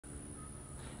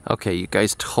Okay, you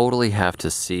guys totally have to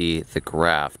see the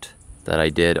graft that I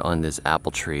did on this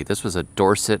apple tree. This was a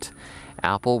Dorset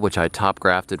apple, which I top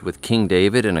grafted with King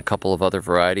David and a couple of other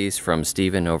varieties from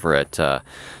Stephen over at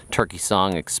Turkey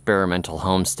Song Experimental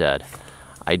Homestead.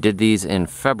 I did these in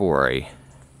February.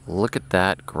 Look at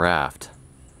that graft.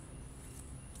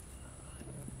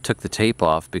 Took the tape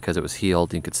off because it was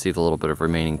healed. You could see the little bit of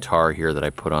remaining tar here that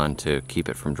I put on to keep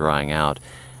it from drying out.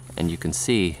 And you can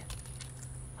see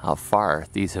how far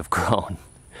these have grown.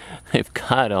 They've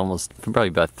got almost, probably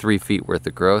about 3 feet worth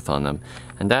of growth on them.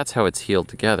 And that's how it's healed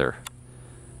together.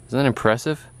 Isn't that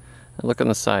impressive? And look on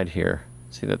the side here.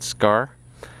 See that scar?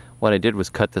 What I did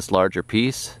was cut this larger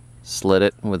piece, slit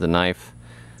it with a knife,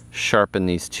 sharpen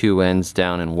these two ends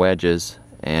down in wedges,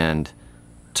 and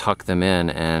tuck them in,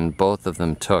 and both of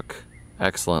them took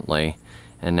excellently.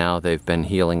 And now they've been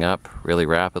healing up really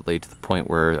rapidly to the point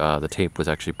where the tape was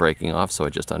actually breaking off, so I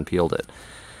just unpeeled it.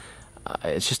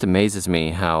 It just amazes me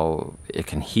how it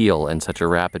can heal in such a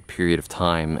rapid period of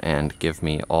time and give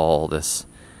me all this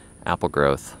apple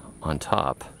growth on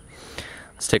top.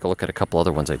 Let's take a look at a couple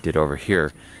other ones I did over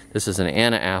here. This is an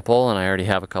Anna apple, and I already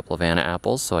have a couple of Anna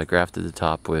apples, so I grafted the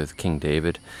top with King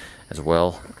David as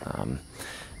well.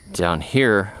 Down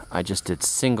here, I just did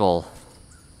single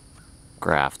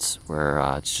grafts where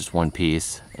it's just one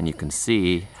piece, and you can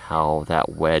see how that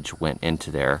wedge went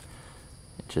into there.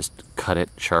 Just cut it,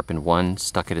 sharpened one,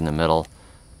 stuck it in the middle.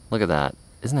 Look at that.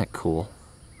 Isn't that cool?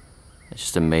 It's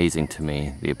just amazing to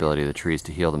me, the ability of the trees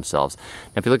to heal themselves.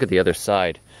 Now if you look at the other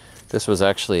side, this was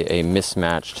actually a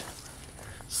mismatched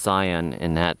scion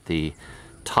in that the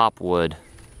top wood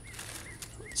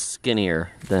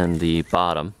skinnier than the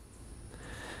bottom.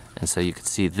 And so you can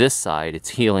see this side, it's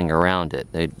healing around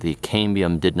it. The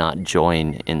cambium did not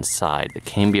join inside. The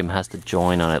cambium has to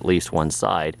join on at least one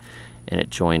side, and it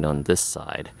joined on this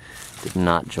side. Did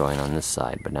not join on this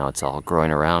side, but now it's all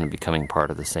growing around and becoming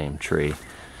part of the same tree.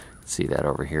 See that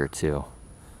over here too.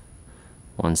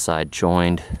 One side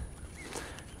joined,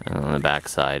 and on the back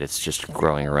side it's just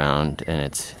growing around, and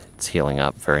it's healing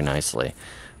up very nicely.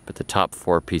 But the top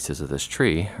 4 pieces of this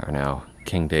tree are now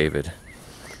King David.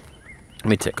 Let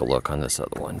me take a look on this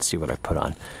other one, see what I put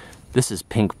on. This is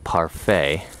Pink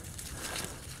Parfait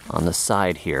on the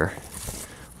side here,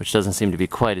 which doesn't seem to be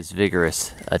quite as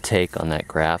vigorous a take on that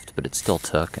graft, but it still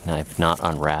took, and I've not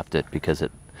unwrapped it because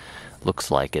it looks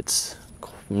like it's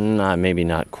maybe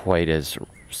not quite as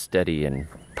steady and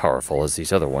powerful as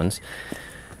these other ones.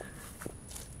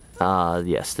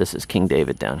 Yes, this is King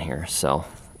David down here, so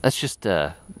that's just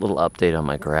a little update on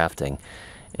my grafting.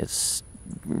 It's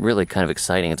really kind of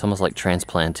exciting. It's almost like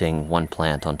transplanting one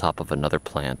plant on top of another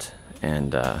plant,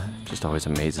 and just always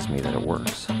amazes me that it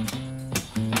works.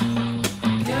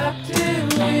 Captain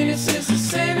Venus is the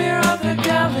savior of the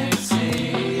galaxy.